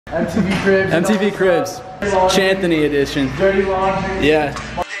MTV Cribs. MTV Cribs. Chanthony edition. Dirty Laundry. Yeah.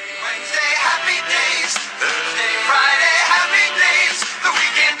 Wednesday, happy days. Thursday, Friday, happy days. The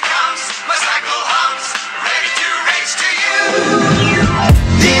weekend comes, my cycle hums, ready to race to you.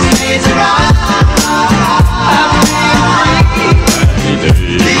 These days are on.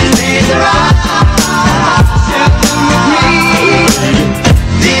 These days are on. Step with me.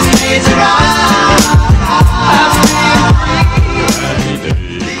 These days are on.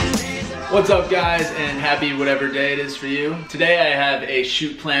 What's up, guys, and happy whatever day it is for you. Today I have a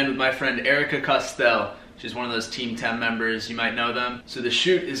shoot planned with my friend Erica Costell. She's one of those Team 10 members, you might know them. So the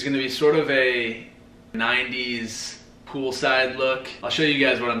shoot is going to be sort of a 90s poolside look. I'll show you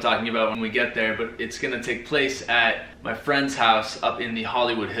guys what I'm talking about when we get there, but it's going to take place at my friend's house up in the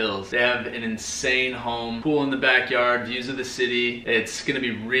Hollywood Hills. They have an insane home, pool in the backyard, views of the city. It's going to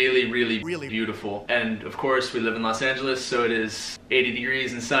be really beautiful. And of course, we live in Los Angeles, so it is 80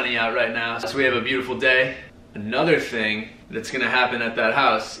 degrees and sunny out right now. So we have a beautiful day. Another thing that's gonna happen at that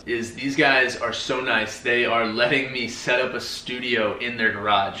house is these guys are so nice. They are letting me set up a studio in their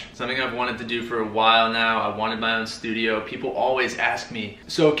garage. Something I've wanted to do for a while now. I wanted my own studio. People always ask me,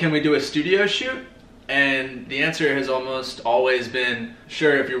 so can we do a studio shoot? And the answer has almost always been,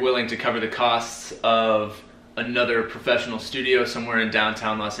 sure, if you're willing to cover the costs of another professional studio somewhere in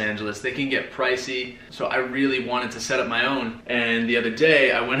downtown Los Angeles. They can get pricey, so I really wanted to set up my own. And the other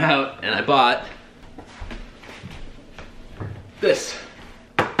day I went out and I bought this.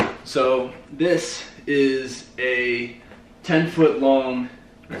 So this is a 10-foot long,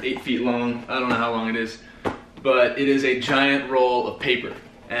 or 8 feet long, I don't know how long it is, but it is a giant roll of paper.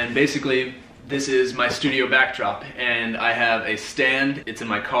 And basically, this is my studio backdrop, and I have a stand, it's in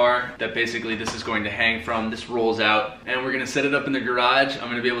my car, that basically this is going to hang from. This rolls out, and we're gonna set it up in the garage. I'm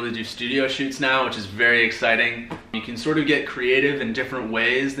gonna be able to do studio shoots now, which is very exciting. You can sort of get creative in different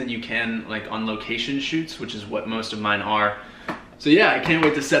ways than you can like on location shoots, which is what most of mine are. So yeah, I can't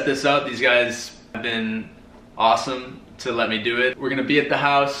wait to set this up. These guys have been awesome to let me do it. We're gonna be at the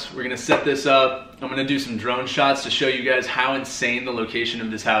house, we're gonna set this up. I'm gonna do some drone shots to show you guys how insane the location of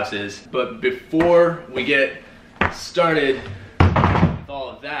this house is. But before we get started with all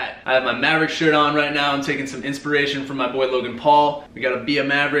of that, I have my Maverick shirt on right now. I'm taking some inspiration from my boy Logan Paul. We gotta be a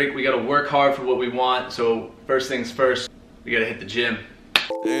Maverick, we gotta work hard for what we want. So first things first, we gotta hit the gym.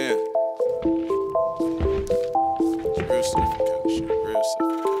 Yeah. Real stuff, real stuff.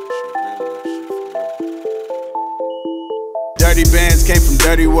 Dirty bands came from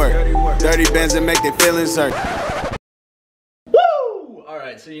dirty work. Dirty bands that make their feelings hurt. Woo!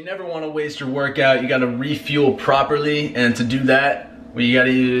 Alright, so you never want to waste your workout. You gotta refuel properly, and to do that, well, you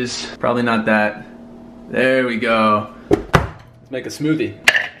gotta use, probably not that. There we go. Let's make a smoothie.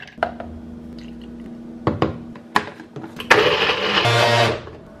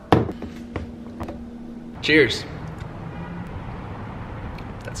 Cheers.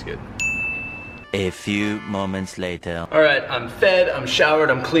 That's good. A few moments later. Alright, I'm fed, I'm showered,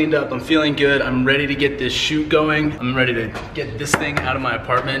 I'm cleaned up, I'm feeling good, I'm ready to get this shoot going. I'm ready to get this thing out of my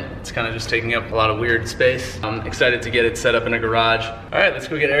apartment. It's kind of just taking up a lot of weird space. I'm excited to get it set up in a garage. Alright, let's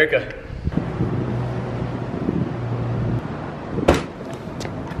go get Erica.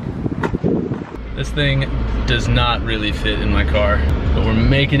 This thing does not really fit in my car, but we're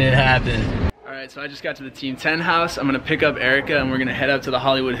making it happen. Alright, so I just got to the Team 10 house. I'm gonna pick up Erica and we're gonna head up to the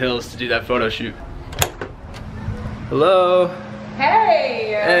Hollywood Hills to do that photo shoot. Hello.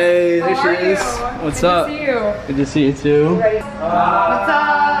 Hey. Hey, there she is. What's up? Good to see you. Good to see you too. What's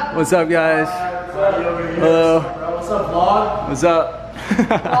up? What's up, guys? Hello. What's up, vlog? What's up?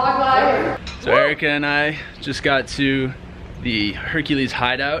 Vlog live. So Erica and I just got to the Hercules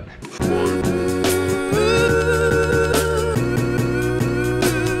hideout.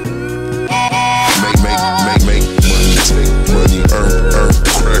 Make money, take money, earn,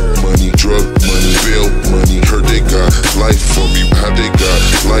 crack money, drug money, bail money. Heard they got life for me, how they got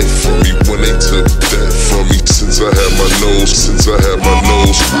life for me when they took that from me. Since I had my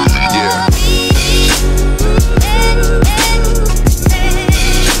nose, yeah.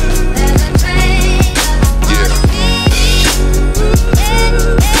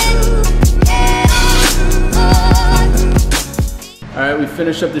 Alright, we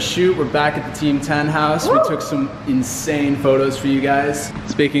finished up the shoot. We're back at the Team 10 house. We took some insane photos for you guys.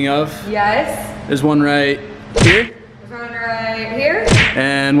 Speaking of, Yes. there's one right here There's one right here.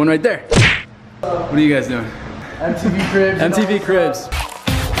 and one right there. What are you guys doing? MTV Cribs. MTV Cribs.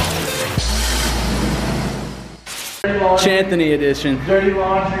 Chanthony edition. Dirty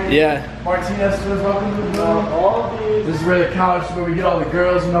laundry. Yeah. Martinez was welcome to the room. This is where the couch where we get all the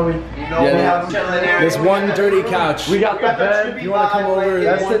girls. You know we have There's one dirty couch. we got the bed. You want to come over?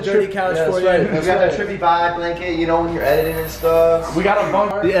 That's One the dirty trip- couch yeah, for that's you. right. We got a trippy vibe blanket, you know, when you're editing and stuff. We got a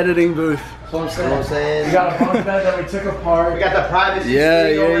bunk. The editing booth. That's what I'm You know what I'm saying. saying? We got a bunk bed that we took apart. We got the privacy Yeah,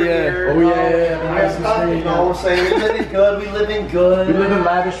 screen yeah, over yeah. here. Oh, yeah. We got, you know what I'm saying? We living good, we living good. We live in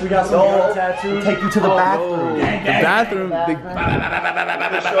lavish. We got some gun tattoos. Take you to the bathroom. The bathroom.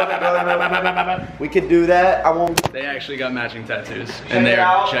 We could do that. I won't. They actually got matching tattoos, Check and it they're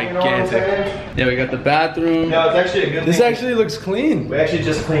out, you know what I'm gigantic. saying? Yeah, we got the bathroom. No, it's actually a good This thing. actually looks clean. We actually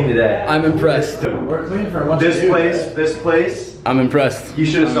just cleaned today. I'm impressed. We're clean for a bunch of dudes. This place, I'm impressed. you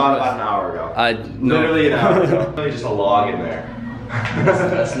should have saw it about an hour ago. Literally an hour ago. Literally just a log in there.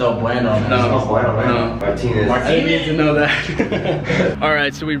 That's no bueno. No. Martinez. I didn't need to know that. All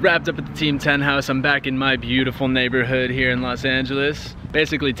right, so we wrapped up at the Team 10 house. I'm back in my beautiful neighborhood here in Los Angeles.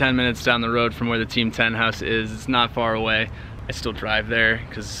 Basically 10 minutes down the road from where the Team 10 house is. It's not far away. I still drive there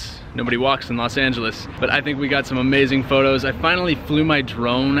because nobody walks in Los Angeles. But I think we got some amazing photos. I finally flew my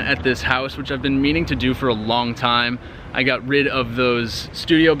drone at this house, which I've been meaning to do for a long time. I got rid of those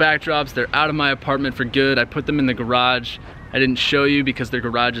studio backdrops. They're out of my apartment for good. I put them in the garage. I didn't show you because their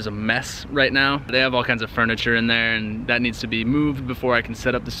garage is a mess right now. They have all kinds of furniture in there and that needs to be moved before I can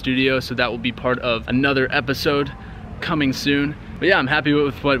set up the studio. So that will be part of another episode coming soon. But yeah, I'm happy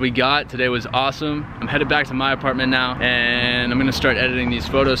with what we got. Today was awesome. I'm headed back to my apartment now and I'm gonna start editing these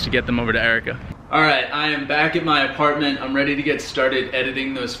photos to get them over to Erica. All right, I am back at my apartment. I'm ready to get started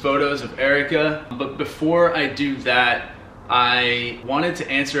editing those photos of Erica. But before I do that, I wanted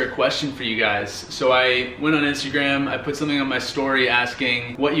to answer a question for you guys. So I went on Instagram, I put something on my story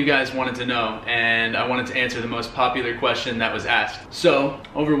asking what you guys wanted to know, and I wanted to answer the most popular question that was asked. So,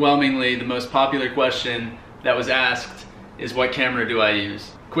 overwhelmingly, the most popular question that was asked is, what camera do I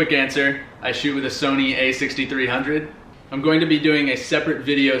use? Quick answer, I shoot with a Sony a6300. I'm going to be doing a separate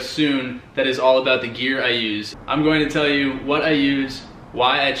video soon that is all about the gear I use. I'm going to tell you what I use,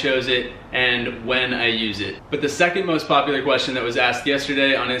 why I chose it, and when I use it. But the second most popular question that was asked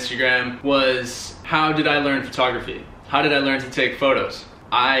yesterday on Instagram was, how did I learn photography? How did I learn to take photos?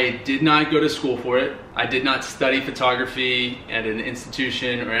 I did not go to school for it. I did not study photography at an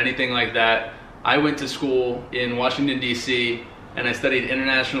institution or anything like that. I went to school in Washington, D.C., and I studied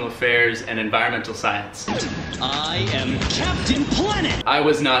international affairs and environmental science. I am Captain Planet! I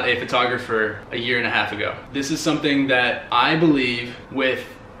was not a photographer a year and a half ago. This is something that I believe, with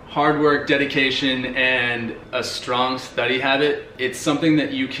hard work, dedication, and a strong study habit, it's something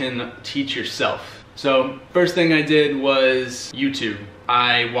that you can teach yourself. So first thing I did was YouTube.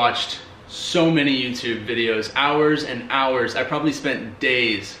 I watched so many YouTube videos, hours and hours. I probably spent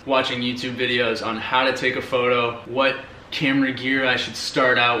days watching YouTube videos on how to take a photo, what camera gear I should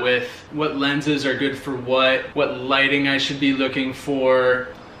start out with, what lenses are good for what lighting I should be looking for,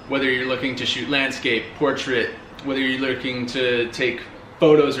 whether you're looking to shoot landscape, portrait, whether you're looking to take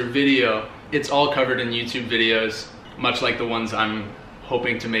photos or video. It's all covered in YouTube videos, much like the ones I'm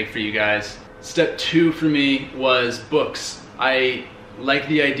hoping to make for you guys. Step 2 for me was books. I like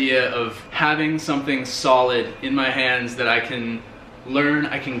the idea of having something solid in my hands that I can learn,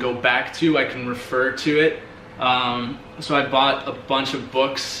 I can go back to, I can refer to it. So I bought a bunch of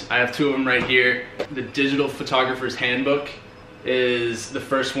books. I have 2 of them right here. The Digital Photographer's Handbook is the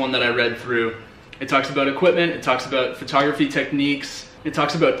first one that I read through. It talks about equipment, it talks about photography techniques, it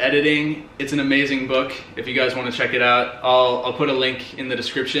talks about editing. It's an amazing book. If you guys want to check it out, I'll put a link in the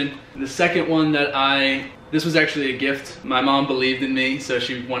description. The second one that this was actually a gift. My mom believed in me, so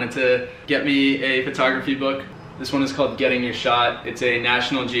she wanted to get me a photography book. This one is called Getting Your Shot. It's a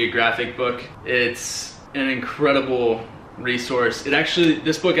National Geographic book. It's an incredible resource.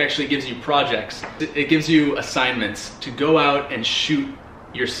 This book actually gives you projects. It gives you assignments to go out and shoot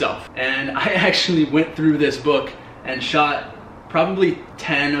yourself. And I actually went through this book and shot probably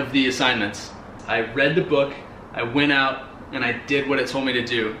 10 of the assignments. I read the book, I went out, and I did what it told me to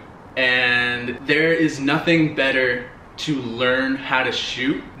do. And there is nothing better to learn how to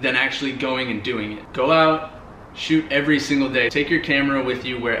shoot than actually going and doing it. Go out, shoot every single day. Take your camera with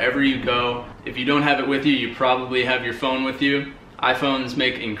you wherever you go. If you don't have it with you, you probably have your phone with you. iPhones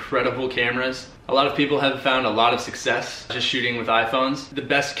make incredible cameras. A lot of people have found a lot of success just shooting with iPhones. The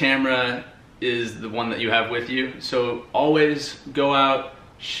best camera is the one that you have with you. So always go out,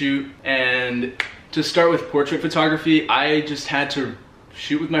 shoot. And to start with portrait photography, I just had to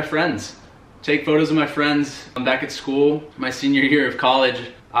shoot with my friends. Take photos of my friends. I'm back at school, my senior year of college.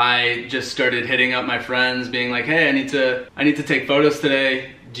 I just started hitting up my friends being like, hey, I need to take photos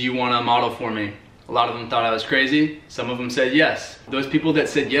today. Do you want to model for me? A lot of them thought I was crazy. Some of them said yes. Those people that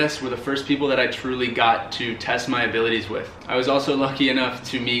said yes were the first people that I truly got to test my abilities with. I was also lucky enough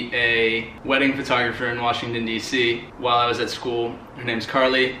to meet a wedding photographer in Washington, D.C. while I was at school. Her name's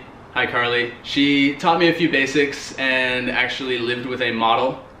Carly. Hi, Carly. She taught me a few basics and actually lived with a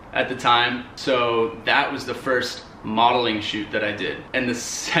model at the time. So that was the first modeling shoot that I did. And the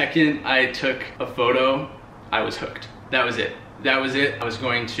second I took a photo, I was hooked. That was it. That was it. I was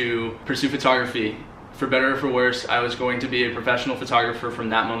going to pursue photography. For better or for worse, I was going to be a professional photographer from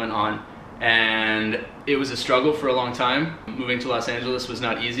that moment on. And it was a struggle for a long time. Moving to Los Angeles was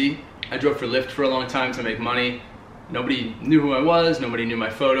not easy. I drove for Lyft for a long time to make money. Nobody knew who I was, nobody knew my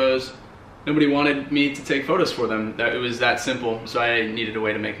photos. Nobody wanted me to take photos for them. It was that simple, so I needed a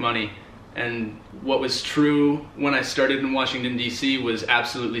way to make money. And what was true when I started in Washington, D.C. was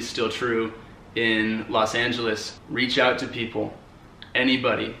absolutely still true in Los Angeles. Reach out to people,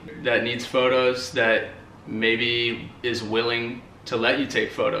 anybody that needs photos, that maybe is willing to let you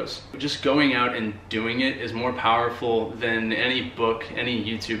take photos. Just going out and doing it is more powerful than any book, any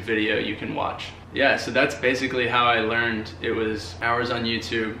YouTube video you can watch. Yeah, so that's basically how I learned. It was hours on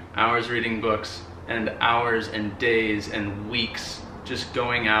YouTube, hours reading books, and hours and days and weeks just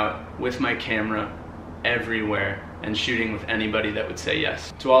going out with my camera everywhere and shooting with anybody that would say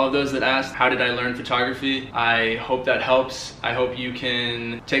yes. To all of those that asked, how did I learn photography? I hope that helps. I hope you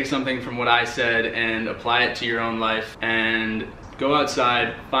can take something from what I said and apply it to your own life, and go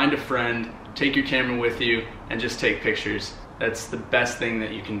outside, find a friend, take your camera with you, and just take pictures. That's the best thing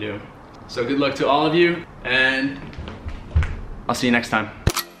that you can do. So good luck to all of you, and I'll see you next time.